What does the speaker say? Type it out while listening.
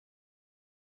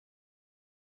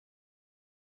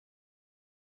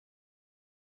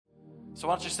So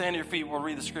why don't you stand to your feet? We'll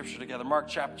read the scripture together. Mark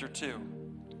chapter 2.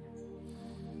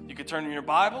 You can turn in your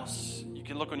Bibles. You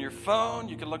can look on your phone.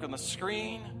 You can look on the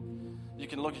screen. You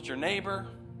can look at your neighbor.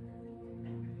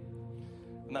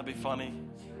 Wouldn't that be funny?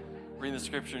 Reading the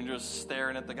scripture and just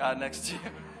staring at the guy next to you.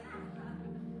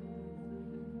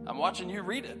 I'm watching you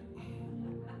read it.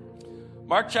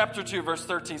 Mark chapter 2, verse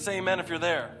 13. Say amen if you're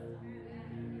there.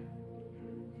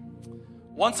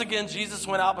 Once again, Jesus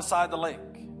went out beside the lake,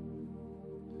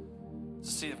 the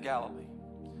Sea of Galilee.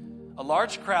 A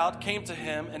large crowd came to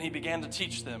him, and he began to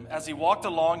teach them. As he walked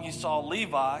along, he saw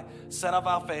Levi, son of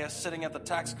Alphaeus, sitting at the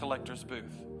tax collector's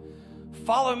booth.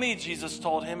 "Follow me," Jesus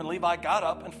told him, and Levi got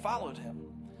up and followed him.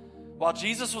 While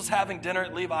Jesus was having dinner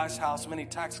at Levi's house, many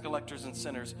tax collectors and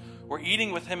sinners were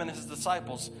eating with him and his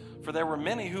disciples, for there were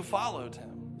many who followed him.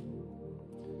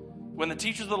 When the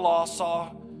teachers of the law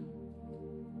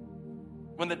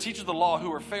who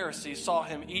were Pharisees saw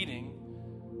him eating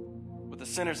with the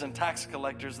sinners and tax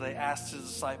collectors, they asked his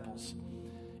disciples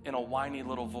in a whiny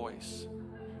little voice.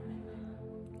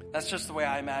 That's just the way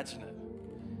I imagine it.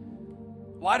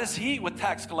 "Why does he eat with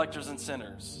tax collectors and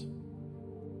sinners?"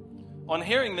 On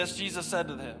hearing this, Jesus said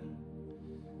to them,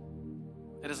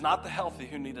 "It is not the healthy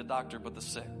who need a doctor, but the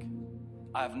sick.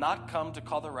 I have not come to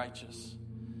call the righteous,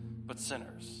 but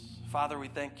sinners." Father, we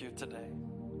thank you today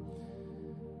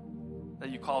that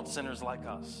you called sinners like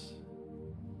us.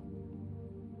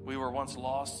 We were once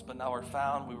lost, but now we're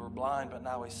found. We were blind, but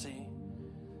now we see.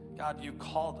 God, you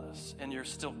called us, and you're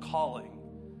still calling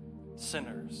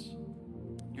sinners.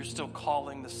 You're still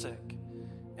calling the sick,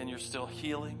 and you're still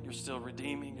healing. You're still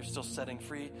redeeming. You're still setting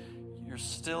free. You're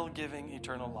still giving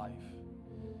eternal life.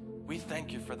 We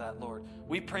thank you for that, Lord.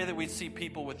 We pray that we'd see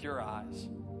people with your eyes.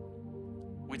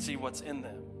 We'd see what's in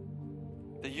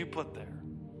them that you put there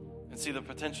and see the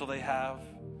potential they have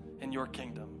in your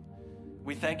kingdom.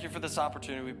 We thank you for this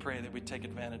opportunity. We pray that we take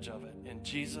advantage of it. In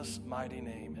Jesus' mighty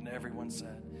name. And everyone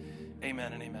said,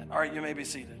 amen and amen. All right, you may be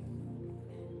seated.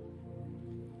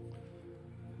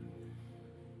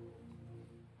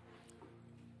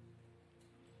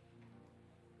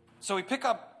 So we pick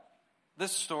up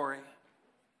this story.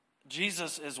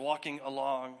 Jesus is walking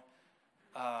along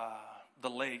the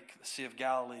lake, the Sea of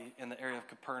Galilee, in the area of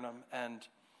Capernaum, and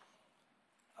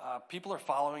people are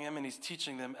following him, and he's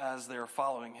teaching them as they're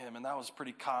following him, and that was a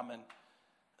pretty common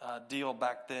deal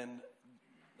back then.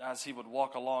 As he would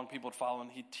walk along, people would follow him,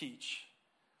 and he'd teach.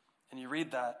 And you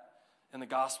read that in the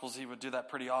Gospels, he would do that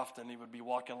pretty often. He would be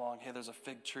walking along, hey, there's a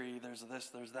fig tree, there's this,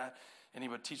 there's that, and he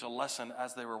would teach a lesson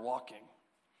as they were walking.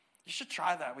 You should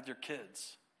try that with your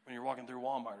kids when you're walking through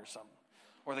Walmart or something.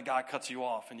 Or the guy cuts you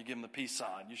off and you give him the peace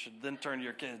sign. You should then turn to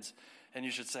your kids and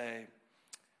you should say,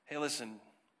 hey, listen,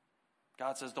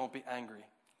 God says don't be angry.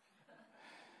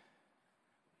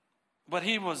 But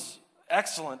he was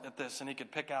excellent at this, and he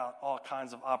could pick out all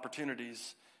kinds of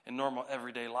opportunities in normal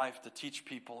everyday life to teach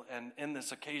people. And in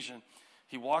this occasion,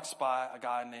 he walks by a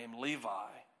guy named Levi,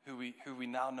 who we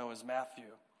now know as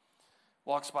Matthew.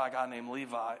 Walks by a guy named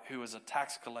Levi, who is a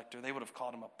tax collector. They would have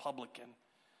called him a publican.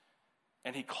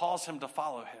 And he calls him to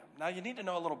follow him. Now, you need to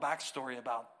know a little backstory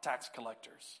about tax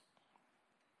collectors,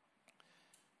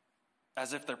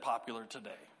 as if they're popular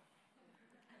today.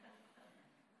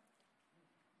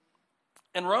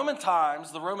 In Roman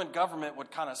times, the Roman government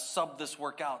would kind of sub this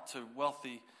work out to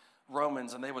wealthy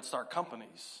Romans, and they would start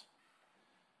companies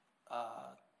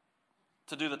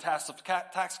to do the task of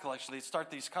tax collection. They'd start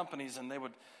these companies, and they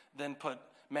would then put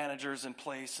managers in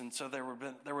place, and so there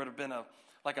would have been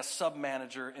a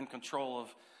sub-manager in control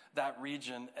of that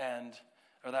region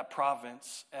or that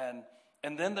province, and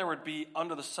then there would be,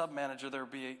 under the sub-manager, there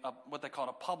would be what they called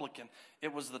a publican.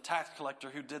 It was the tax collector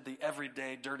who did the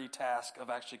everyday dirty task of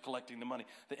actually collecting the money,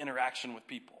 the interaction with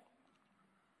people.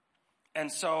 And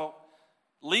so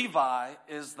Levi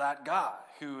is that guy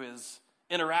who is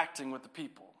interacting with the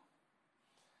people.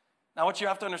 Now, what you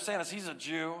have to understand is he's a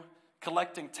Jew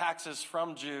collecting taxes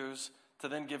from Jews to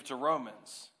then give to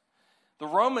Romans. The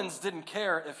Romans didn't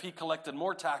care if he collected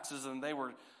more taxes than they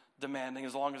were demanding.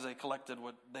 As long as they collected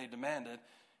what they demanded,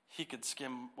 he could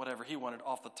skim whatever he wanted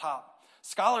off the top.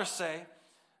 Scholars say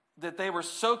that they were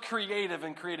so creative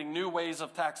in creating new ways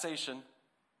of taxation.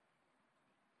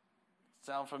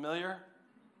 Sound familiar?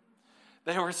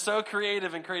 They were so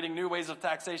creative in creating new ways of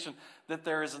taxation that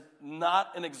there is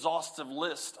not an exhaustive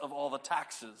list of all the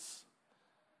taxes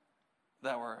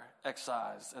that were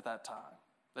excised at that time.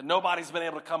 That nobody's been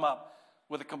able to come up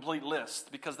with a complete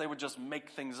list because they would just make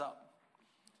things up.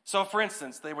 So, for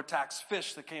instance, they would tax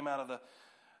fish that came out of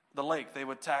the lake. They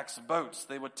would tax boats.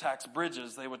 They would tax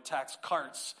bridges. They would tax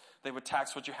carts. They would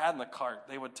tax what you had in the cart.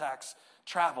 They would tax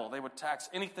travel. They would tax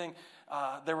anything.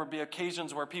 There would be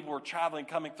occasions where people were traveling,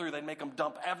 coming through. They'd make them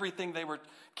dump everything they were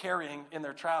carrying in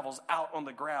their travels out on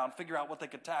the ground, figure out what they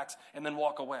could tax, and then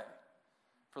walk away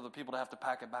for the people to have to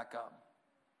pack it back up.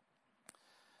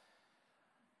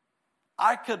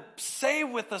 I could say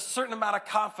with a certain amount of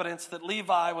confidence that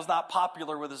Levi was not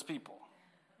popular with his people.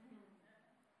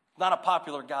 Not a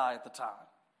popular guy at the time.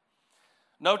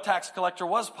 No tax collector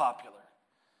was popular.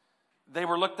 They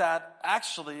were looked at,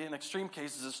 actually, in extreme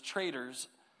cases, as traitors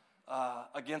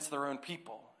against their own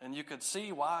people. And you could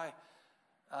see why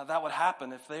that would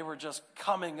happen if they were just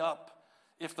coming up,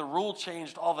 if the rule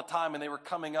changed all the time and they were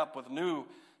coming up with new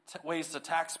ways to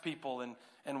tax people,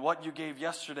 and what you gave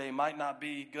yesterday might not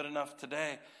be good enough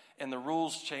today, and the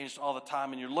rules changed all the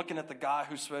time, and you're looking at the guy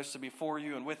who's supposed to be for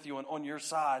you and with you and on your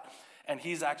side, and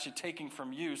he's actually taking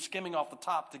from you, skimming off the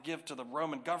top to give to the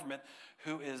Roman government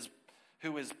who is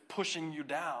pushing you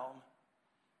down,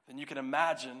 then you can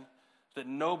imagine that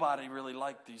nobody really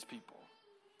liked these people.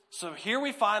 So here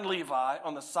we find Levi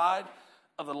on the side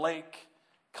of the lake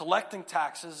collecting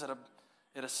taxes at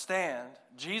a stand.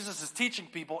 Jesus is teaching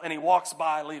people, and he walks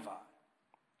by Levi.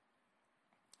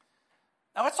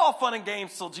 Now, it's all fun and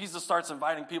games till Jesus starts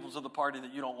inviting people to the party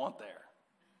that you don't want there.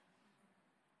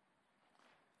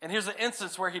 And here's an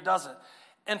instance where he doesn't.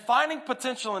 And finding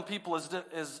potential in people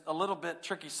is a little bit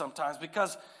tricky sometimes,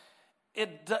 because it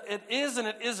is and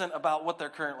it isn't about what they're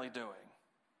currently doing.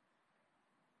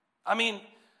 I mean,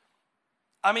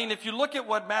 if you look at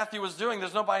what Matthew was doing,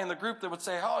 there's nobody in the group that would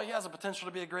say, oh, he has a potential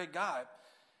to be a great guy.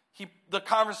 The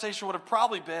conversation would have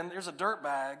probably been, here's a dirt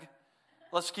bag,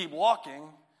 let's keep walking.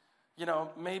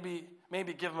 Maybe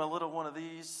give him a little one of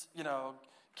these,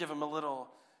 give him a little,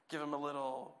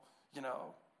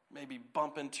 maybe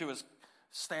bump into his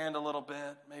stand a little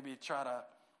bit, maybe try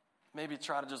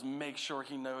to just make sure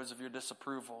he knows of your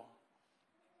disapproval.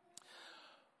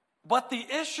 But the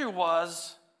issue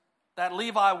was that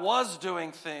Levi was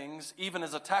doing things, even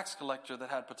as a tax collector, that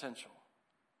had potential.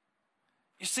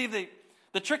 You see,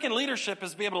 the trick in leadership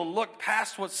is to be able to look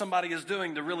past what somebody is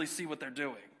doing to really see what they're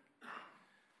doing.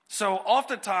 So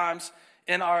oftentimes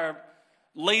in our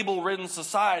label-ridden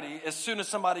society, as soon as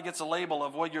somebody gets a label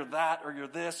of, well, you're that, or you're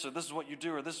this, or this is what you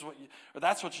do, or this is what you, or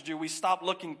that's what you do, we stop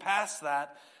looking past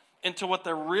that into what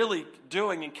they're really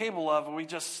doing and capable of, and we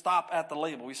just stop at the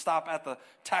label. We stop at the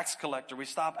tax collector. We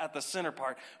stop at the sinner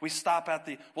part. We stop at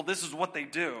this is what they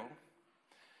do.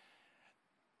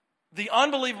 The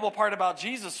unbelievable part about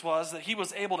Jesus was that he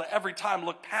was able to every time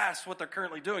look past what they're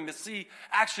currently doing to see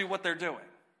actually what they're doing.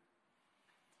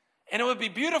 And it would be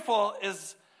beautiful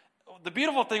the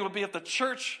beautiful thing would be if the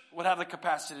church would have the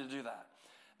capacity to do that.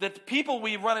 That the people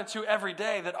we run into every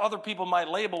day that other people might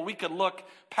label, we could look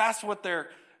past what they're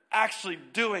actually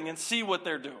doing and see what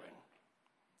they're doing.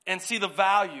 And see the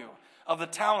value of the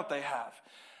talent they have.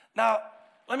 Now,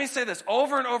 let me say this.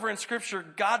 Over and over in Scripture,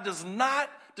 God does not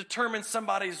determine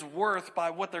somebody's worth by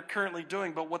what they're currently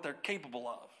doing, but what they're capable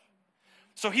of.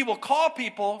 So he will call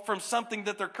people from something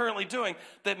that they're currently doing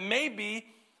that may be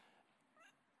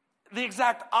the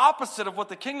exact opposite of what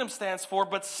the kingdom stands for,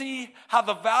 but see how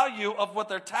the value of what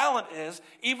their talent is,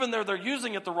 even though they're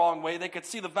using it the wrong way, they could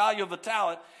see the value of the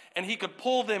talent, and he could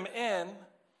pull them in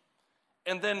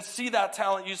and then see that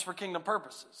talent used for kingdom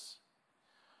purposes.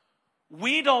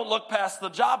 We don't look past the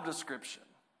job description.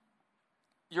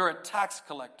 You're a tax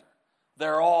collector.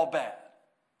 They're all bad.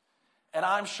 And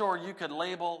I'm sure you could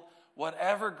label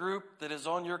whatever group that is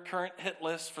on your current hit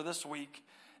list for this week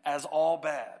as all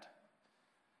bad.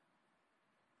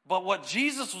 But what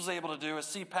Jesus was able to do is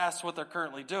see past what they're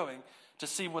currently doing to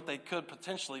see what they could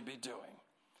potentially be doing.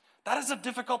 That is a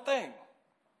difficult thing.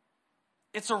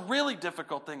 It's a really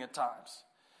difficult thing at times.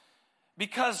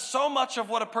 Because so much of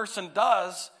what a person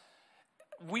does,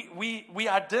 we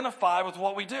identify with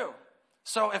what we do.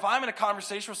 So if I'm in a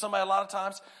conversation with somebody a lot of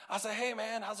times, I say, hey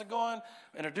man, how's it going?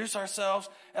 Introduce ourselves.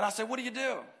 And I say, what do you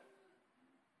do?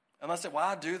 And I say, well,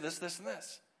 I do this, this, and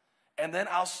this. And then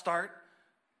I'll start.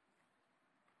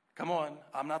 Come on,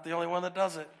 I'm not the only one that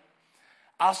does it.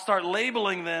 I'll start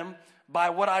labeling them by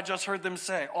what I just heard them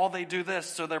say. Oh, they do this,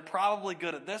 so they're probably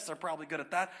good at this, they're probably good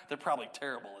at that, they're probably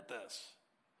terrible at this.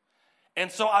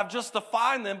 And so I've just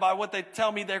defined them by what they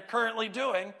tell me they're currently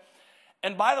doing.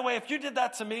 And by the way, if you did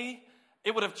that to me,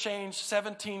 it would have changed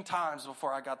 17 times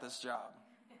before I got this job.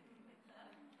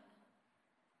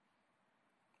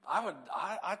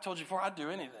 I told you before, I'd do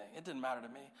anything. It didn't matter to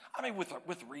me. I mean,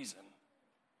 with reason.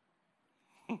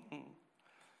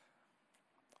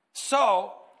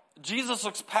 So, Jesus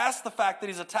looks past the fact that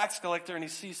he's a tax collector and he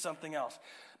sees something else.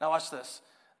 Now watch this.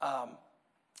 I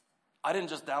didn't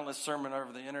just download this sermon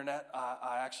over the internet.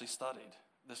 I actually studied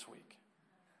this week.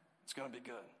 It's going to be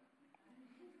good.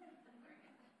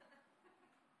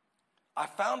 I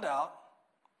found out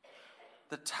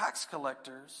the tax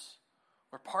collectors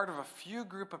were part of a few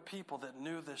group of people that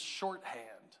knew this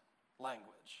shorthand language.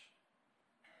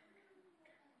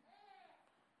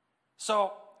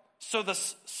 So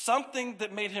something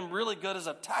that made him really good as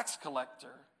a tax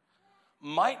collector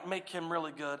might make him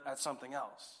really good at something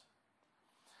else.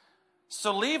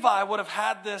 So Levi would have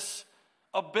had this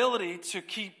ability to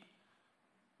keep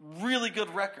really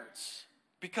good records,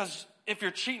 because if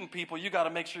you're cheating people, you got to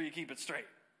make sure you keep it straight,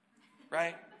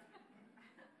 right?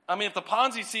 I mean, if the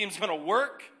Ponzi scheme's going to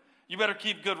work, you better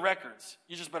keep good records.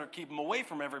 You just better keep them away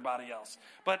from everybody else.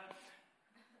 But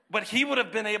he would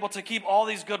have been able to keep all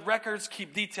these good records,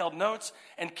 keep detailed notes,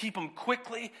 and keep them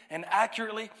quickly and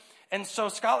accurately. And so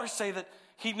scholars say that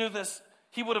he knew this.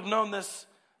 He would have known this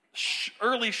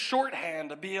early shorthand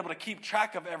to be able to keep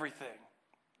track of everything.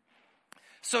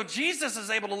 So Jesus is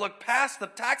able to look past the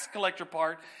tax collector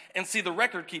part and see the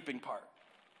record keeping part.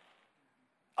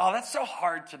 Oh, that's so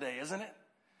hard today, isn't it?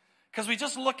 Because we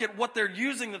just look at what they're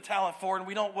using the talent for, and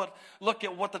we don't look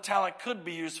at what the talent could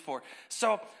be used for.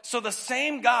 So the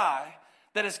same guy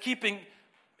that is keeping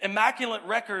immaculate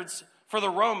records for the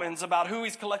Romans about who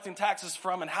he's collecting taxes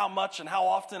from and how much and how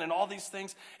often and all these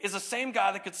things is the same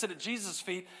guy that could sit at Jesus'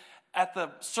 feet at the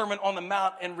Sermon on the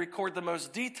Mount and record the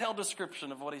most detailed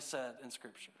description of what he said in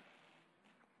Scripture.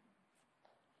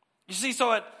 You see,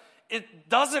 so it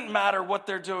doesn't matter what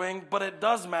they're doing, but it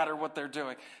does matter what they're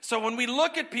doing. So when we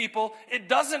look at people, it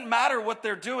doesn't matter what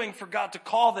they're doing for God to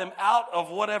call them out of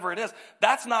whatever it is.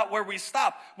 That's not where we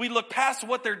stop. We look past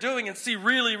what they're doing and see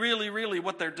really, really, really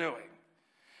what they're doing.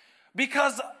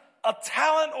 Because a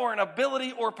talent or an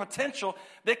ability or potential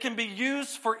that can be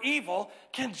used for evil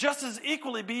can just as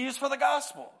equally be used for the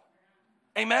gospel.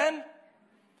 Amen?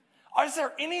 Is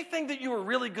there anything that you were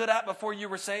really good at before you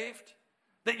were saved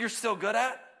that you're still good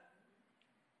at?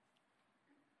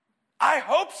 I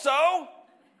hope so.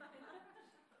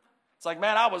 It's like,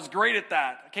 man, I was great at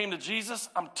that. I came to Jesus,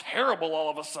 I'm terrible all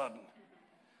of a sudden.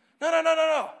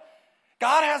 No.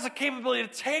 God has a capability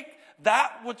to take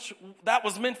that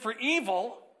was meant for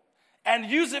evil and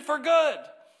use it for good.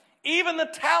 Even the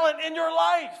talent in your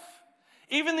life.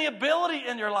 Even the ability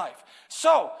in your life.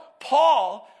 So,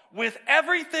 Paul, with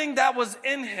everything that was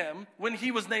in him when he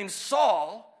was named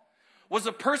Saul, was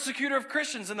a persecutor of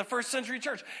Christians in the first century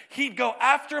church. He'd go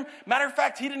after him. Matter of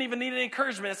fact, he didn't even need any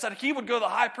encouragement. It said he would go to the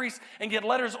high priest and get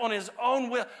letters on his own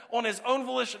will, on his own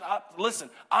volition. Listen,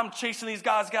 I'm chasing these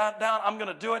guys down. I'm going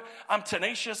to do it. I'm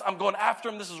tenacious. I'm going after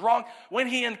them. This is wrong. When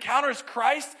he encounters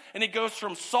Christ and he goes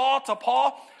from Saul to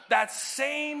Paul, that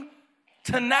same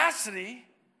tenacity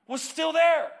was still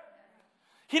there.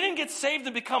 He didn't get saved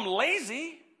and become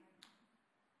lazy.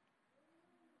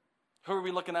 Who are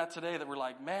we looking at today that we're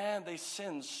like, man, they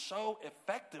sin so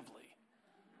effectively.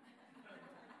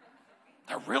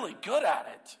 They're really good at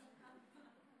it.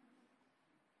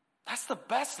 That's the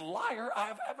best liar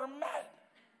I've ever met.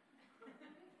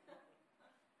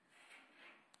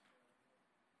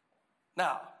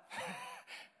 Now,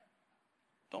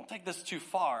 don't take this too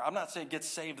far. I'm not saying get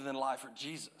saved and then lie for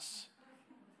Jesus.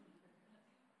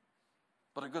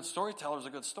 But a good storyteller is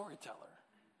a good storyteller.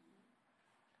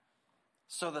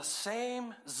 So the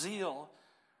same zeal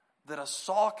that a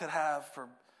Saul could have for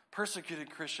persecuted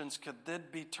Christians could then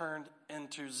be turned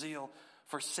into zeal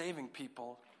for saving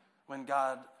people when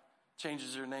God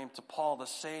changes your name to Paul. The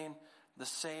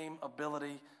same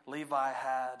ability Levi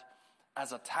had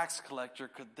as a tax collector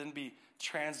could then be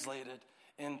translated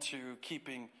into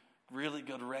keeping really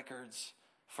good records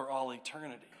for all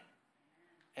eternity.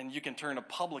 And you can turn a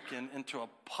publican into a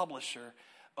publisher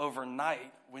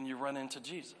overnight when you run into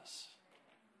Jesus.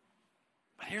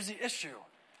 But here's the issue.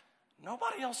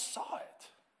 Nobody else saw it.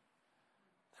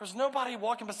 There was nobody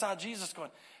walking beside Jesus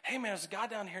going, hey man, there's a guy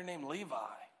down here named Levi.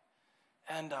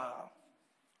 And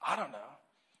I don't know.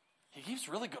 He keeps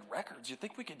really good records. You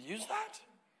think we could use that?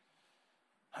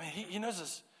 I mean, he knows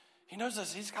this. He knows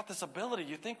this. He's got this ability.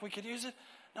 You think we could use it?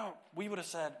 No, we would have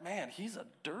said, man, he's a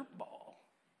dirtball.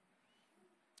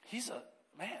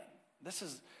 This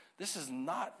is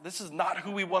not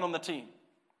who we want on the team.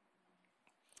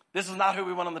 This is not who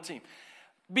we want on the team.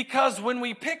 Because when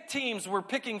we pick teams, we're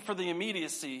picking for the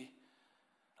immediacy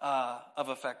of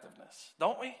effectiveness,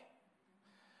 don't we?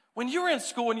 When you were in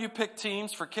school and you picked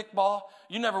teams for kickball,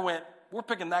 you never went, we're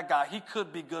picking that guy. He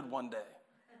could be good one day.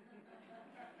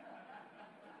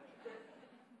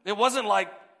 It wasn't like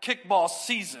kickball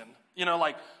season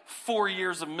Like 4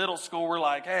 years of middle school, we're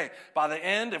like, hey, by the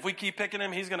end, if we keep picking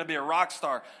him, he's going to be a rock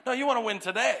star. No, you want to win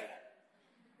today.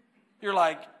 You're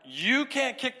like, you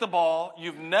can't kick the ball.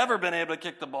 You've never been able to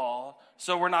kick the ball,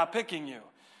 so we're not picking you.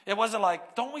 It wasn't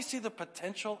like, don't we see the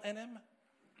potential in him?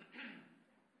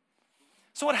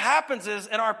 So what happens is,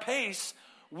 in our pace,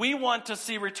 we want to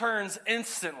see returns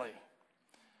instantly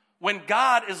when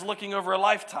God is looking over a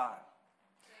lifetime.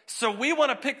 So we want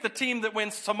to pick the team that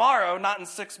wins tomorrow, not in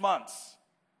 6 months.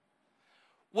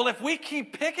 Well, if we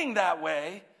keep picking that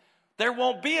way, there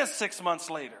won't be a 6 months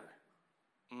later.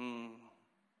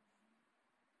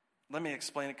 Let me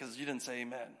explain it because you didn't say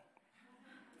amen.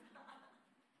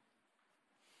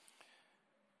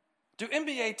 Do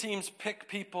NBA teams pick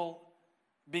people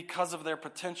because of their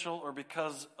potential or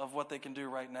because of what they can do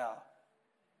right now?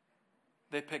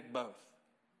 They pick both.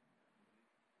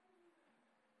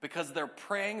 Because they're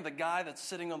praying the guy that's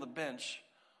sitting on the bench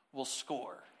will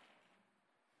score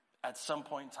at some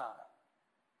point in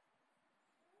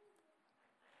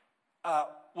time.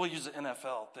 We'll use the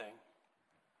NFL thing.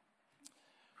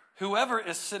 Whoever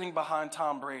is sitting behind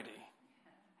Tom Brady,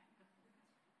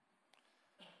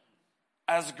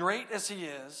 as great as he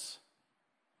is,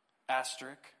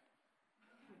 asterisk,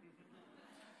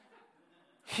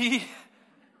 he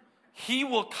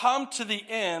will come to the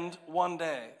end one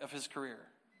day of his career.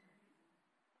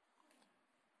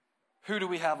 Who do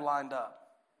we have lined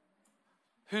up?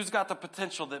 Who's got the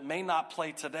potential that may not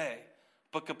play today,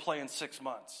 but could play in 6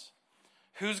 months?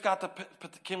 Who's got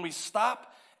can we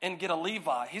stop and get a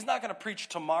Levi? He's not going to preach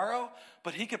tomorrow,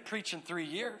 but he could preach in 3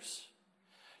 years.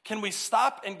 Can we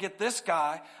stop and get this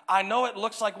guy? I know it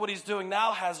looks like what he's doing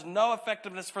now has no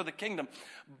effectiveness for the kingdom,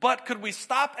 but could we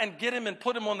stop and get him and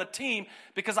put him on the team?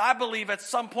 Because I believe at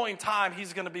some point in time,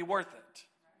 he's going to be worth it.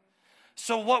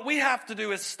 So what we have to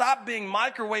do is stop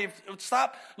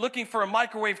looking for a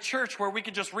microwave church where we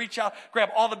can just reach out, grab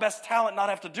all the best talent, not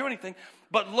have to do anything,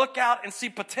 but look out and see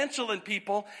potential in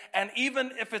people. And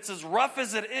even if it's as rough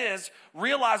as it is,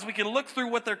 realize we can look through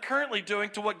what they're currently doing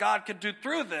to what God could do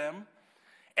through them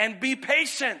and be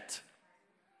patient.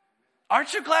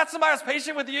 Aren't you glad somebody was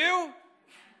patient with you?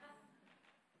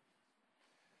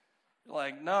 You're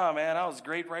like, no, man, I was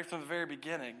great right from the very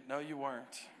beginning. No, you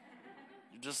weren't.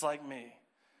 You're just like me,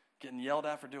 getting yelled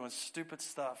at for doing stupid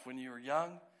stuff when you were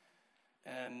young,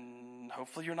 and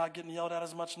hopefully you're not getting yelled at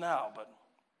as much now. But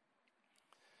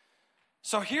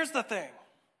so here's the thing: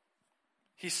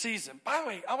 he sees him. By the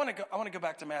way, I want to go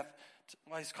back to Matthew.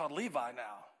 Well, he's called Levi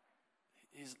now.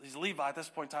 He's Levi at this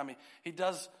point in time.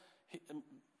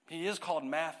 He is called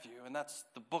Matthew, and that's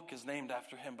the book is named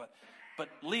after him. But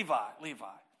Levi.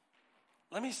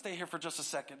 Let me stay here for just a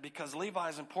second because Levi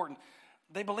is important.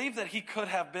 They believe that he could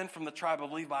have been from the tribe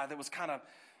of Levi that was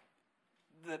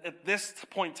that at this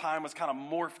point in time was kind of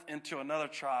morphed into another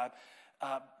tribe.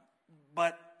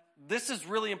 But this is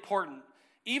really important.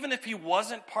 Even if he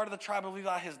wasn't part of the tribe of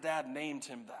Levi, his dad named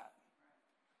him that.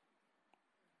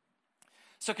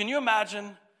 So can you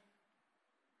imagine?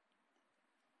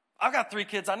 I've got 3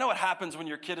 kids. I know what happens when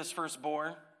your kid is first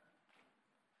born.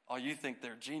 Oh, you think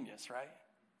they're genius, right?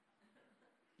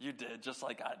 You did, just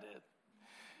like I did.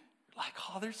 Like,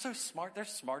 oh, they're so smart. They're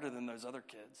smarter than those other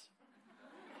kids.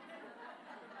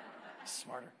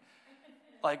 Smarter.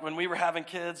 Like when we were having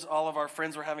kids, all of our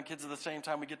friends were having kids at the same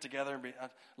time. We get together and I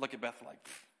look at Beth like,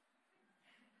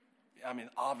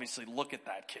 obviously, look at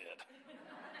that kid.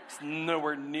 It's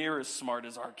nowhere near as smart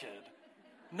as our kid.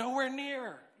 Nowhere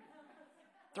near.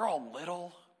 They're all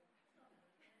little.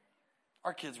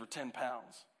 Our kids were 10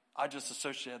 pounds. I just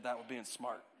associated that with being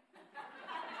smart.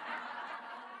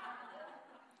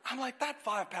 I'm like, that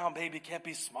 5-pound baby can't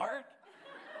be smart.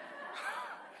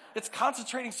 It's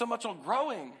concentrating so much on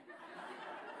growing.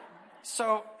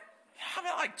 So, I'm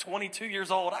like 22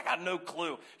 years old. I got no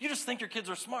clue. You just think your kids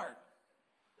are smart.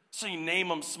 So you name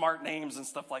them smart names and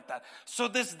stuff like that. So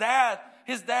his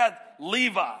dad,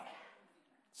 Levi,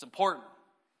 it's important.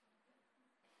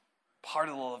 Part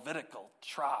of the Levitical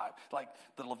tribe, like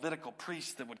the Levitical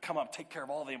priests that would come up, take care of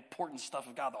all the important stuff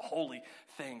of God, the holy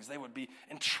things. They would be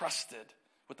entrusted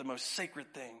with the most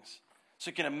sacred things. So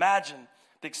you can imagine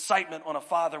the excitement on a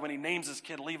father when he names his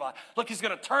kid Levi. Look, he's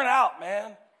going to turn out,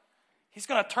 man. He's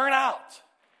going to turn out.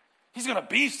 He's going to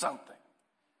be something.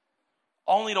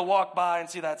 Only to walk by and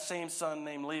see that same son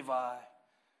named Levi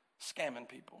scamming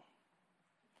people.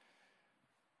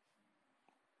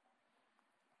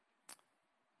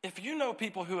 If you know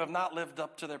people who have not lived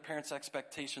up to their parents'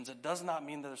 expectations, it does not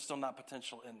mean that there's still not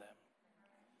potential in them.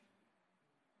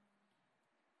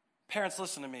 Parents,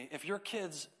 listen to me. If your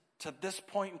kids to this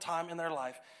point in time in their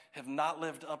life have not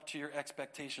lived up to your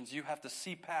expectations. You have to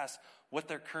see past what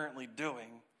they're currently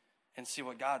doing and see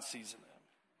what God sees in them.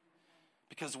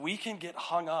 Because we can get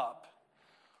hung up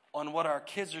on what our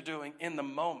kids are doing in the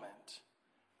moment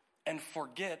and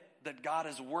forget that God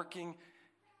is working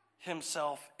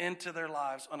himself into their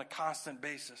lives on a constant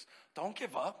basis. Don't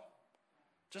give up.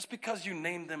 Just because you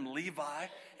named them Levi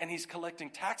and he's collecting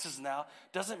taxes now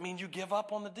doesn't mean you give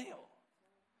up on the deal.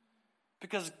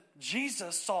 Because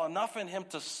Jesus saw enough in him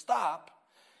to stop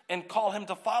and call him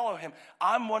to follow him.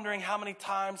 I'm wondering how many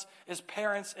times as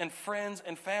parents and friends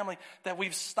and family that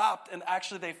we've stopped and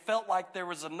actually they felt like there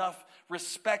was enough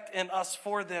respect in us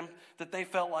for them that they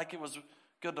felt like it was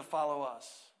good to follow us.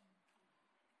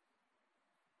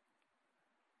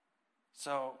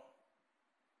 So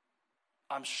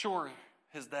I'm sure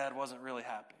his dad wasn't really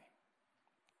happy.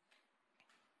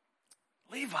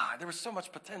 Levi, there was so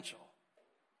much potential.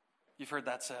 You've heard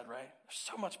that said, right? There's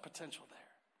so much potential there.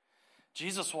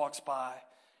 Jesus walks by,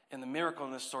 and the miracle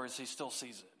in this story is he still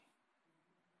sees it.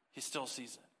 He still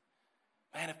sees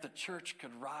it. Man, if the church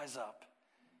could rise up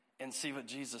and see what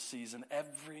Jesus sees in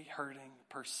every hurting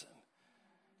person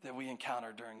that we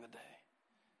encounter during the day,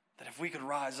 that if we could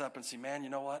rise up and see, man, you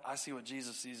know what? I see what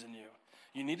Jesus sees in you.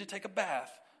 You need to take a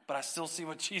bath, but I still see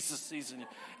what Jesus sees in you.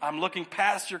 I'm looking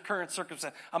past your current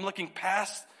circumstance. I'm looking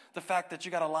past the fact that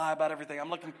you got to lie about everything. I'm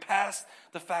looking past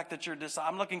the fact that you're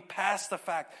I'm looking past the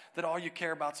fact that all you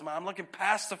care about is somebody. I'm looking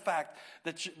past the fact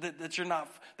that you're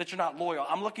not loyal.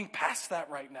 I'm looking past that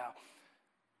right now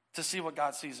to see what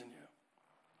God sees in you.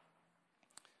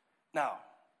 Now,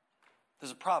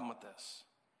 there's a problem with this.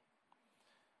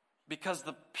 Because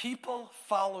the people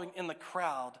following in the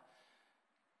crowd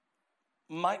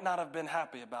might not have been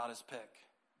happy about his pick.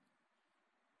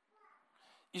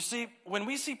 You see, when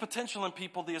we see potential in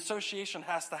people, the association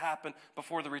has to happen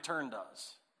before the return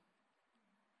does.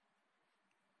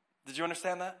 Did you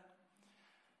understand that?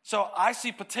 So I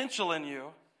see potential in you.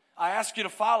 I ask you to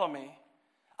follow me.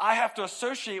 I have to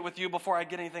associate with you before I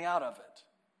get anything out of it.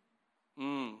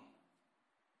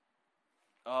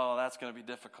 Oh, that's going to be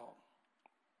difficult.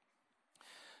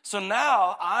 So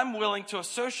now I'm willing to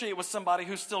associate with somebody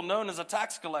who's still known as a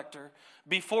tax collector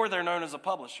before they're known as a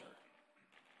publisher.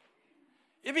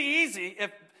 It'd be easy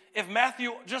if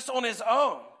Matthew, just on his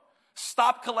own,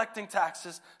 stopped collecting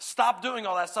taxes, stopped doing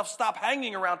all that stuff, stopped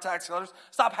hanging around tax collectors,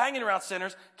 stopped hanging around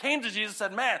sinners, came to Jesus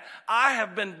and said, man, I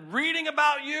have been reading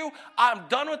about you. I'm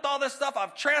done with all this stuff.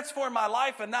 I've transformed my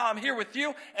life, and now I'm here with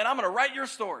you, and I'm going to write your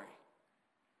story.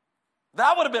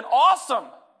 That would have been awesome,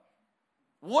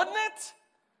 wouldn't it?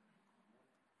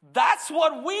 That's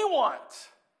what we want.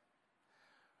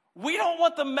 We don't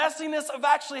want the messiness of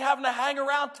actually having to hang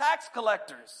around tax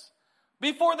collectors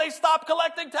before they stop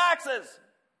collecting taxes.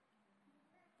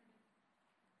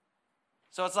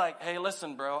 So it's like, hey,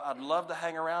 listen, bro, I'd love to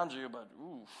hang around you, but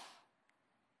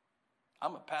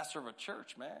I'm a pastor of a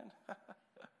church, man.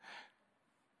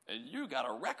 And you got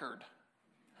a record.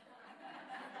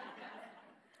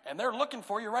 And they're looking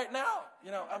for you right now.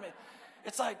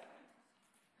 It's like,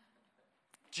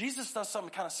 Jesus does something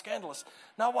kind of scandalous.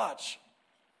 Now watch.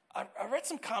 I read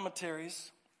some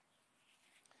commentaries.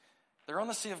 They're on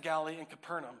the Sea of Galilee in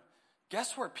Capernaum.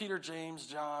 Guess where Peter, James,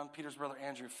 John, Peter's brother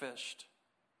Andrew fished?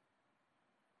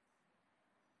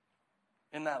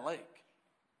 In that lake.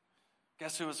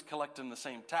 Guess who was collecting the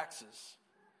same taxes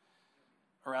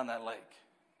around that lake?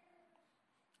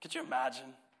 Could you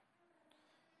imagine?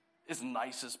 As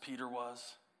nice as Peter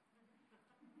was.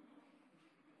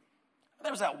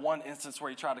 There was that one instance where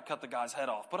he tried to cut the guy's head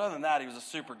off. But other than that, he was a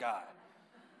super guy.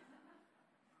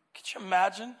 Could you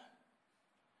imagine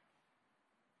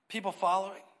people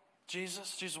following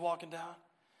Jesus walking down?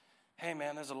 Hey,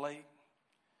 man, there's a lake.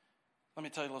 Let me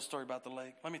tell you a little story about the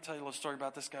lake. Let me tell you a little story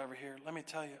about this guy over here. Let me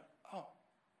tell you. Oh,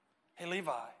 hey,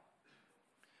 Levi, why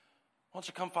don't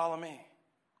you come follow me?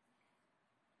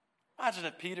 Imagine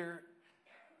if Peter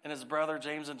and his brother,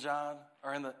 James and John,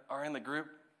 are in the group,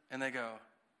 and they go,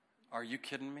 are you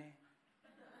kidding me?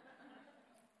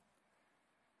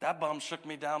 That bum shook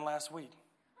me down last week.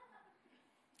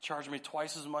 Charged me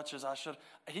twice as much as I should.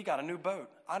 He got a new boat.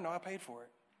 I know I paid for it.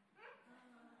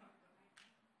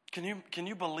 Can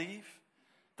you believe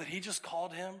that he just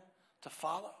called him to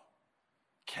follow?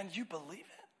 Can you believe it?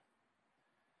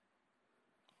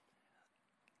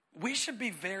 We should be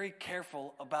very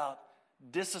careful about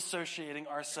disassociating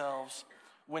ourselves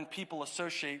when people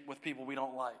associate with people we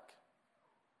don't like.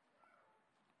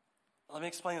 Let me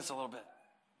explain this a little bit.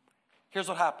 Here's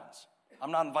what happens. I'm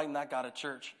not inviting that guy to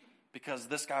church because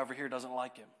this guy over here doesn't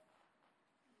like him.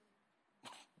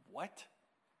 What?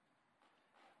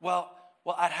 Well,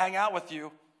 I'd hang out with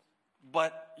you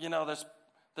but,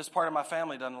 this part of my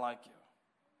family doesn't like you.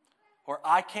 Or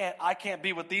I can't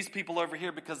be with these people over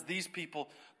here because these people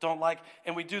don't like,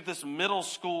 and we do this middle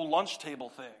school lunch table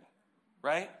thing,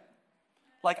 right?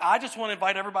 Like, I just want to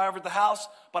invite everybody over to the house,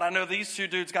 but I know these two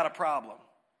dudes got a problem.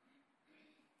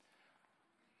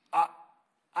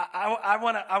 I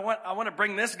want to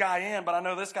bring this guy in, but I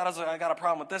know this guy I got a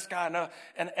problem with this guy. I know,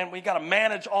 and we got to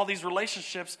manage all these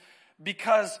relationships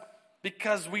because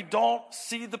we don't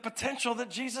see the potential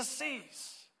that Jesus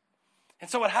sees. And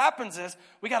so what happens is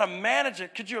we got to manage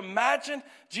it. Could you imagine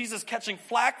Jesus catching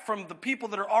flack from the people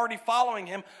that are already following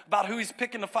him about who he's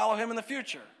picking to follow him in the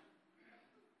future?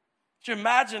 Could you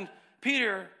imagine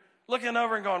Peter looking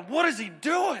over and going, what is he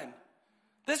doing?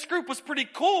 This group was pretty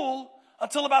cool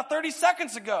until about 30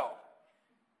 seconds ago.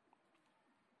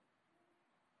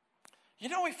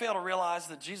 We fail to realize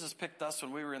that Jesus picked us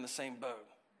when we were in the same boat.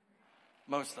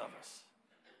 Most of us.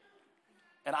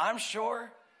 And I'm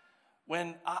sure,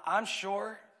 matter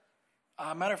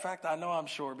of fact, I know I'm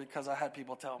sure because I had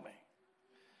people tell me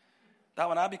that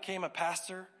when I became a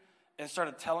pastor and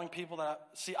started telling people that,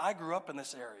 I grew up in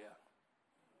this area.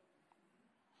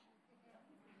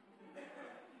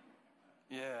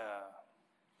 Yeah.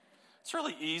 It's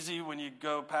really easy when you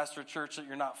go pastor a church that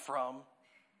you're not from.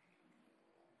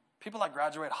 People I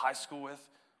graduate high school with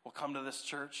will come to this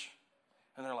church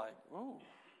and they're like, ooh,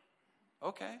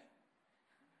 okay.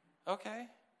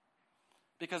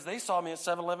 Because they saw me at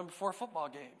 7-Eleven before a football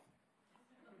game.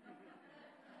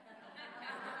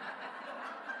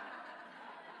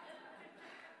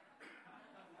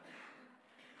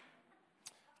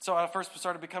 So when I first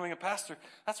started becoming a pastor,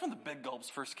 that's when the Big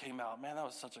Gulps first came out. Man, that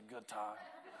was such a good time.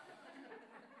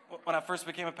 When I first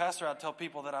became a pastor, I'd tell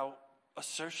people that I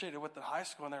associated with in high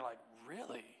school, and they're like,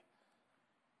 really?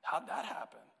 How'd that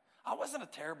happen? I wasn't a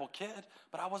terrible kid,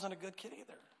 but I wasn't a good kid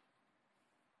either.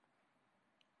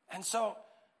 And so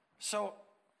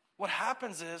what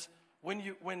happens is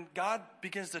when God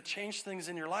begins to change things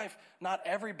in your life, not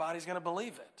everybody's going to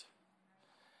believe it.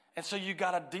 And so you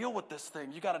got to deal with this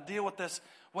thing. You got to deal with this.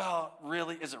 Well,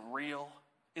 really, is it real?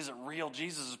 Is it real?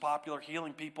 Jesus is popular,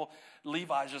 healing people.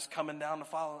 Levi's just coming down to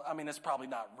follow. I mean, it's probably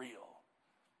not real.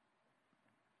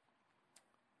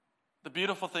 The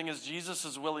beautiful thing is Jesus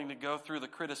is willing to go through the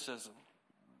criticism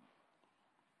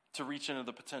to reach into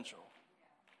the potential.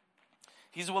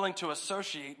 He's willing to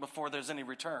associate before there's any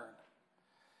return.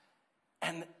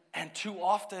 And too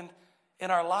often in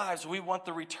our lives, we want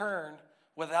the return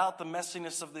without the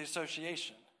messiness of the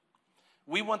association.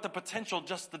 We want the potential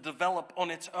just to develop on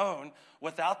its own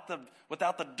without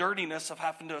the dirtiness of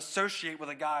having to associate with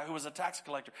a guy who was a tax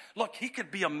collector. Look, he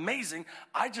could be amazing.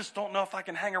 I just don't know if I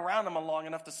can hang around him long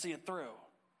enough to see it through.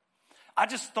 I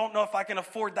just don't know if I can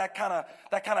afford that kind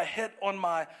of hit on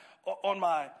my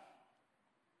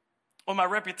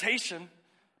reputation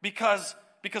because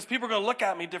people are going to look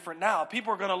at me different now.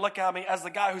 People are going to look at me as the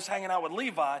guy who's hanging out with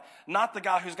Levi, not the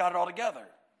guy who's got it all together.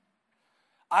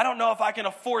 I don't know if I can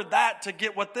afford that to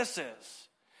get what this is.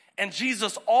 And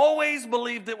Jesus always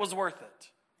believed it was worth it.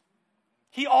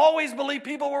 He always believed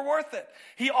people were worth it.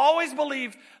 He always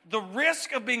believed the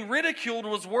risk of being ridiculed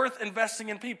was worth investing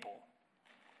in people.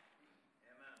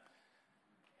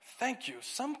 Thank you.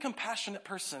 Some compassionate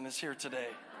person is here today.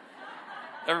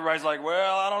 Everybody's like,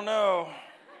 well, I don't know.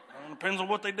 It depends on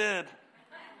what they did.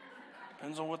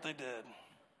 Depends on what they did.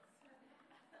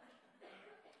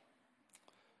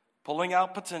 Pulling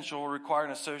out potential will require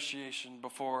an association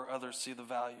before others see the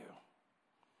value.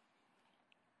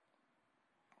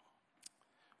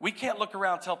 We can't look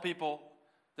around and tell people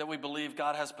that we believe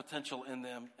God has potential in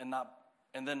them and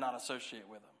then not associate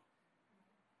with them.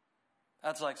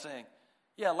 That's like saying,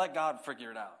 yeah, let God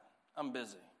figure it out. I'm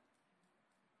busy.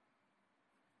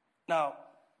 Now,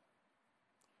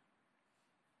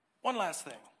 one last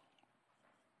thing.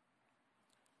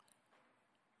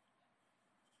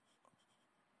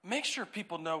 Make sure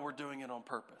people know we're doing it on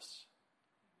purpose.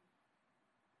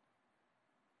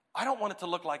 I don't want it to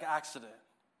look like accident.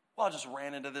 Well, I just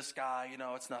ran into this guy,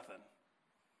 it's nothing.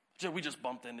 We just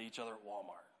bumped into each other at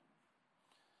Walmart.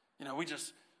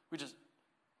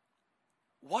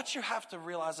 What you have to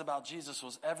realize about Jesus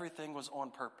was everything was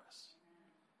on purpose.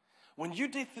 When you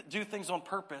do things on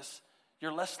purpose,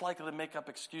 you're less likely to make up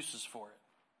excuses for it.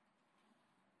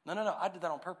 No, I did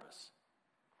that on purpose.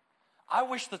 I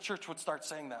wish the church would start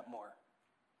saying that more.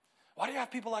 Why do you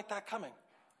have people like that coming?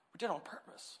 We did it on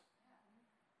purpose.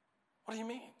 What do you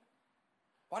mean?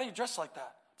 Why do you dress like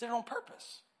that? Did it on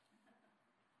purpose.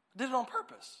 Did it on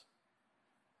purpose.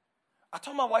 I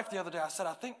told my wife the other day, I said,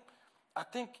 I think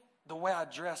the way I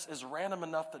dress is random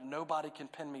enough that nobody can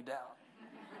pin me down.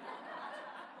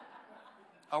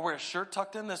 I wear a shirt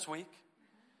tucked in this week.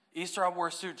 Easter, I wore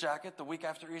a suit jacket. The week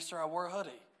after Easter, I wore a hoodie.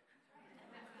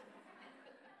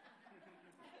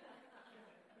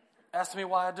 Ask me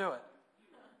why I do it.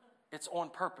 It's on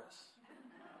purpose.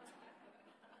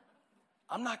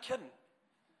 I'm not kidding.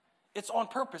 It's on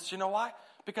purpose. You know why?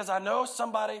 Because I know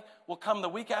somebody will come the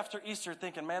week after Easter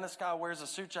thinking, man, this guy wears a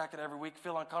suit jacket every week,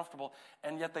 feel uncomfortable,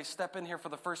 and yet they step in here for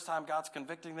the first time, God's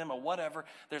convicting them or whatever.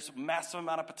 There's a massive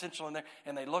amount of potential in there,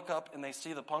 and they look up and they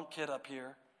see the punk kid up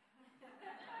here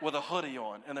with a hoodie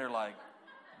on, and they're like,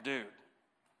 dude,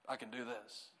 I can do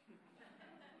this.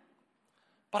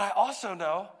 But I also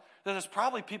know that there's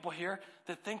probably people here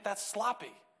that think that's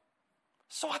sloppy.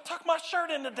 So I tuck my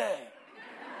shirt in today.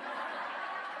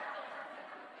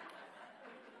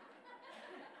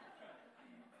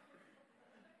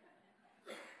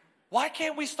 Why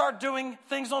can't we start doing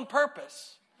things on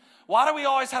purpose? Why do we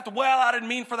always have to, well, I didn't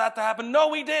mean for that to happen. No,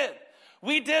 we did.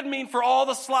 We did mean for all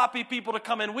the sloppy people to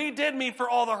come in. We did mean for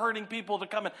all the hurting people to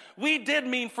come in. We did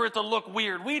mean for it to look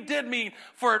weird. We did mean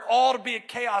for it all to be a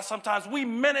chaos sometimes. We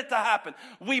meant it to happen.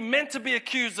 We meant to be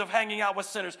accused of hanging out with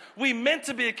sinners. We meant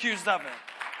to be accused of it.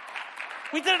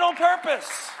 We did it on purpose.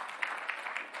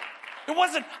 It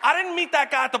wasn't, I didn't meet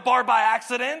that guy at the bar by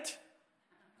accident.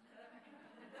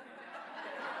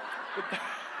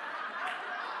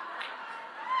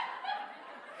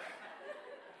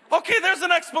 Okay, there's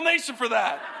an explanation for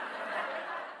that.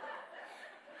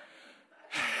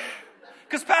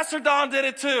 Because Pastor Don did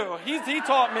it too. He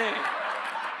taught me.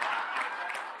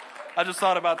 I just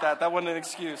thought about that. That wasn't an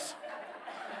excuse.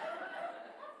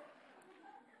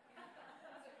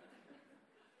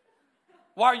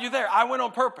 Why are you there? I went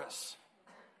on purpose.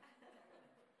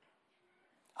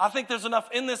 I think there's enough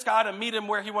in this guy to meet him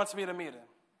where he wants me to meet him.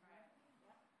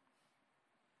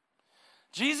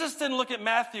 Jesus didn't look at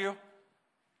Matthew,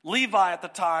 Levi at the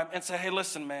time, and say, hey,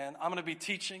 listen, man, I'm going to be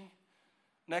teaching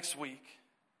next week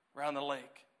around the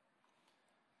lake.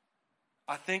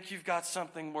 I think you've got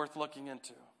something worth looking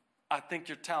into. I think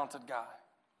you're a talented guy.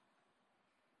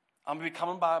 I'm going to be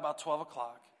coming by about 12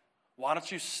 o'clock. Why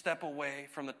don't you step away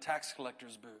from the tax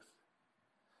collector's booth?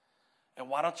 And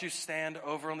why don't you stand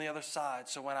over on the other side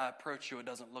so when I approach you, it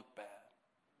doesn't look bad?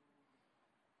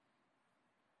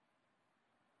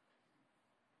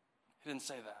 He didn't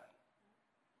say that.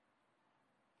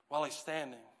 While he's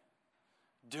standing,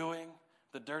 doing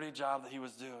the dirty job that he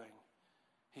was doing,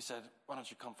 he said, why don't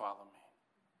you come follow me?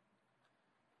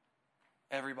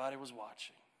 Everybody was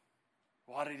watching.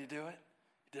 Why did he do it?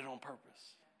 He did it on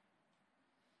purpose.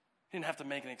 He didn't have to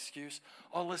make an excuse.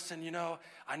 Oh, listen,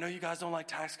 I know you guys don't like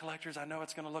tax collectors. I know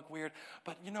it's going to look weird.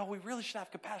 But, we really should have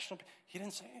compassion on people. He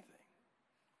didn't say anything.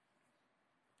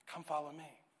 Come follow me.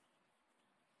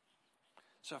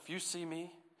 So if you see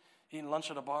me eating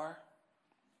lunch at a bar,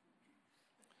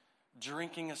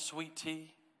 drinking a sweet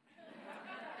tea,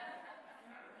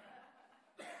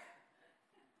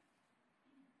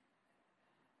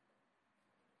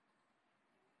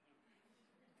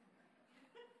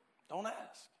 don't ask.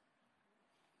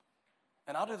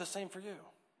 And I'll do the same for you.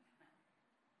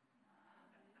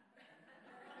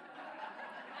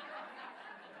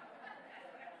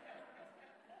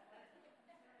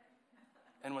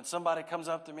 And when somebody comes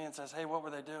up to me and says, hey, what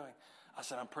were they doing? I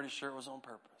said, I'm pretty sure it was on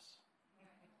purpose.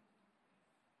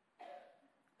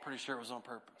 Pretty sure it was on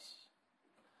purpose.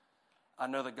 I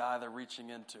know the guy they're reaching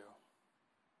into,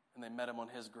 and they met him on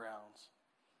his grounds.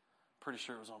 Pretty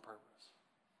sure it was on purpose.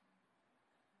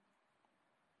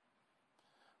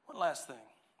 One last thing.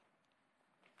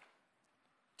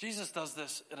 Jesus does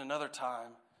this at another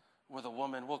time with a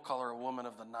woman. We'll call her a woman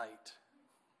of the night.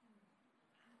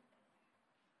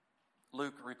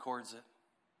 Luke records it.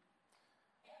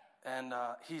 And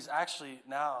he's actually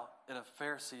now at a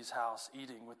Pharisee's house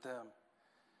eating with them.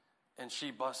 And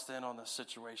she busts in on the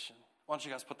situation. Why don't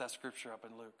you guys put that scripture up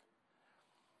in Luke?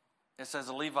 It says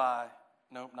Levi,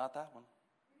 nope, not that one.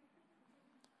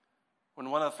 When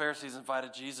one of the Pharisees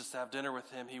invited Jesus to have dinner with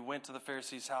him, he went to the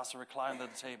Pharisee's house and reclined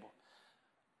at the table.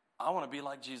 I want to be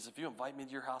like Jesus. If you invite me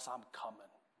to your house, I'm coming.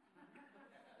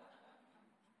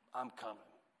 I'm coming.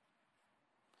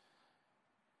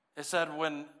 It said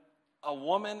when a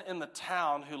woman in the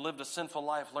town who lived a sinful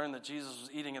life learned that Jesus was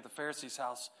eating at the Pharisee's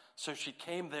house, so she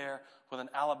came there with an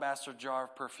alabaster jar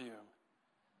of perfume.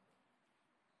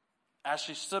 As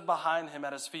she stood behind him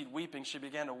at his feet weeping, she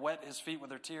began to wet his feet with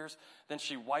her tears. Then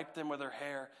she wiped them with her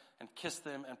hair and kissed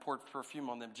them and poured perfume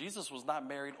on them. Jesus was not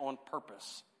married on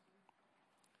purpose,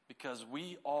 because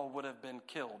we all would have been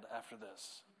killed after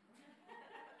this.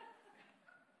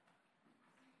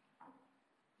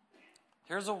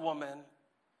 Here's a woman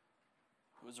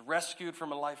who was rescued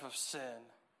from a life of sin,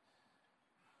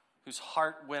 whose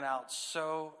heart went out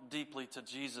so deeply to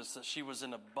Jesus that she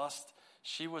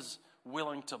was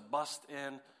willing to bust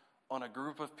in on a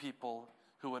group of people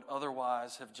who would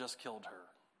otherwise have just killed her.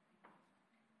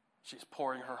 She's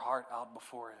pouring her heart out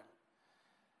before him.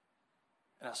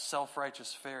 And a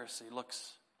self-righteous Pharisee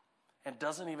looks and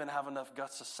doesn't even have enough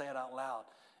guts to say it out loud.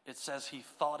 It says he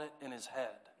thought it in his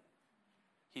head.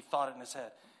 He thought it in his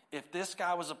head. If this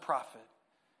guy was a prophet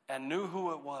and knew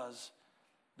who it was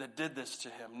that did this to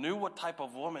him, knew what type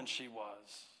of woman she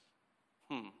was,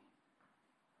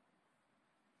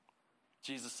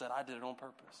 Jesus said, I did it on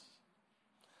purpose.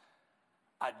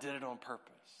 I did it on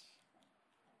purpose.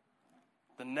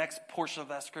 The next portion of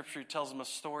that scripture, he tells him a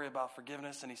story about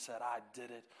forgiveness, and he said, I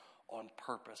did it on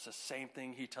purpose. The same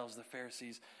thing he tells the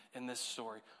Pharisees in this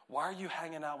story. Why are you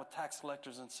hanging out with tax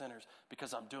collectors and sinners?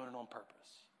 Because I'm doing it on purpose.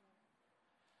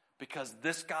 Because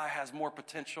this guy has more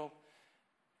potential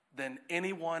than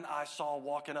anyone I saw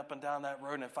walking up and down that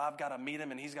road. And if I've got to meet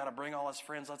him and he's got to bring all his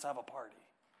friends, let's have a party.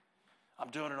 I'm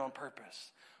doing it on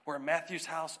purpose. We're at Matthew's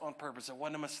house on purpose. It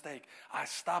wasn't a mistake. I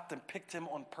stopped and picked him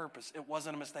on purpose. It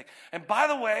wasn't a mistake. And by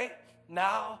the way,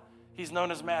 now he's known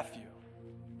as Matthew.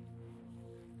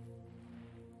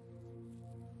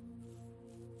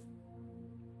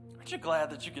 Aren't you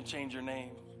glad that you can change your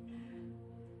name?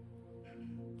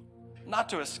 Not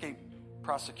to escape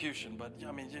prosecution, but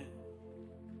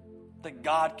that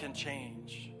God can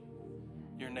change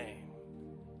your name.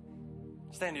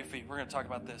 Stand to your feet. We're going to talk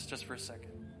about this just for a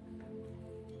second.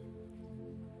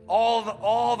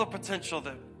 All the potential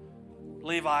that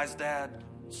Levi's dad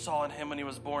saw in him when he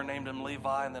was born, named him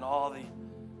Levi, and then all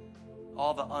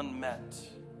the unmet,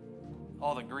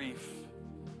 all the grief,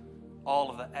 all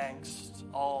of the angst,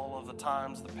 all of the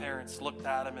times the parents looked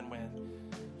at him and went,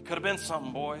 "You could have been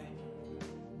something, boy."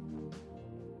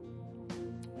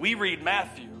 We read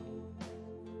Matthew,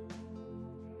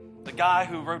 the guy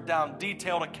who wrote down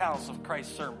detailed accounts of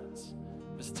Christ's sermons,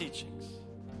 his teachings.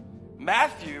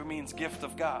 Matthew means gift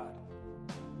of God.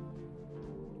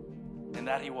 And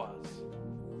that he was.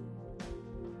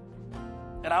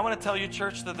 And I want to tell you,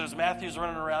 church, that there's Matthews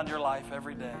running around your life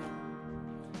every day.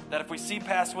 That if we see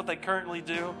past what they currently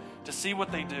do to see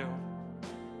what they do,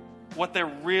 what they're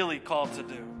really called to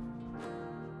do,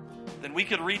 then we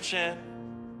could reach in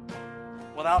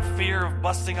without fear of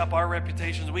busting up our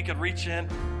reputations. We could reach in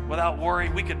without worry.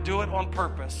 We could do it on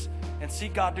purpose and see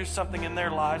God do something in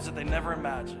their lives that they never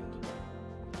imagined.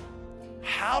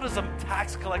 How does a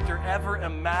tax collector ever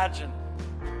imagine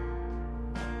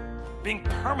being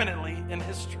permanently in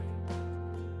history?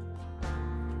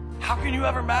 How can you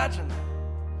ever imagine that?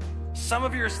 Some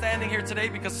of you are standing here today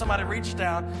because somebody reached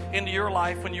down into your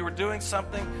life when you were doing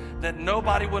something that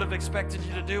nobody would have expected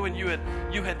you to do, and you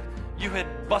had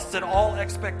busted all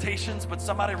expectations, but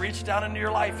somebody reached down into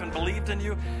your life and believed in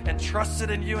you and trusted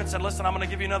in you and said, listen, I'm going to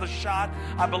give you another shot.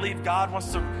 I believe God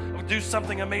wants to do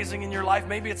something amazing in your life.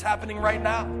 Maybe it's happening right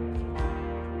now.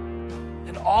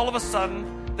 And all of a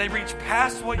sudden, they reach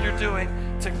past what you're doing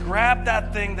to grab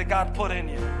that thing that God put in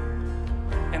you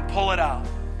and pull it out.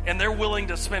 And they're willing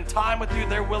to spend time with you.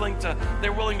 They're willing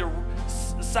to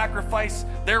sacrifice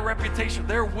their reputation.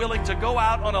 They're willing to go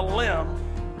out on a limb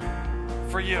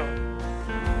for you.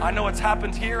 I know it's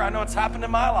happened here. I know it's happened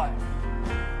in my life.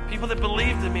 People that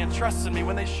believed in me and trusted me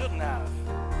when they shouldn't have.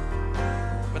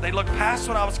 But they looked past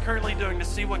what I was currently doing to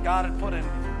see what God had put in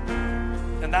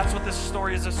me. And that's what this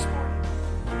story is this morning.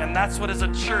 And that's what, as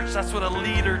a church, that's what a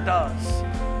leader does.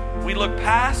 We look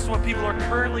past what people are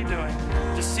currently doing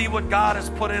to see what God has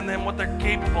put in them, what they're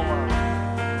capable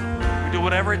of. We do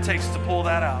whatever it takes to pull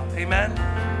that out. Amen?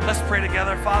 Let's pray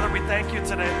together. Father, we thank you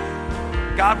today.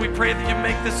 God, we pray that you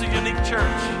make this a unique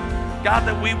church. God,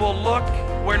 that we will look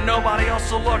where nobody else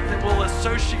will look, that we'll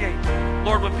associate,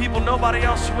 Lord, with people nobody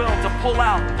else will, to pull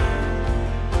out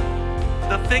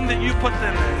the thing that you put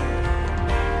them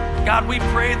in. God, we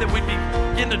pray that we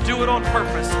begin to do it on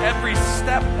purpose. Every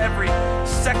step, every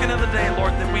second of the day,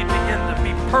 Lord, that we begin to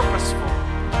be purposeful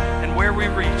in where we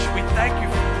reach. We thank you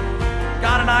for it.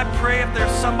 God, and I pray if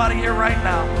there's somebody here right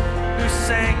now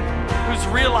who's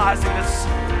realizing this,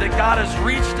 that God has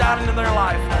reached out into their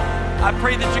life, I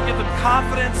pray that you give them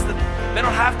confidence that they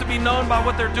don't have to be known by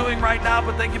what they're doing right now,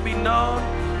 but they can be known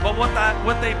by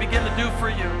what they begin to do for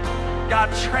you. God,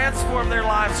 transform their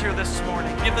lives here this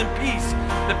morning. Give them peace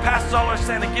that passes all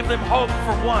understanding. Give them hope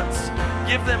for once.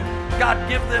 Give them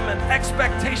an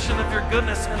expectation of your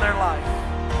goodness in their life.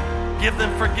 Give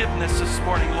them forgiveness this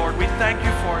morning, Lord. We thank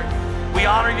you for it. We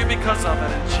honor you because of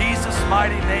it. In Jesus'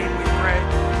 mighty name we pray.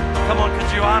 Come on,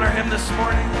 could you honor him this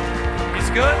morning? He's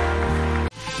good.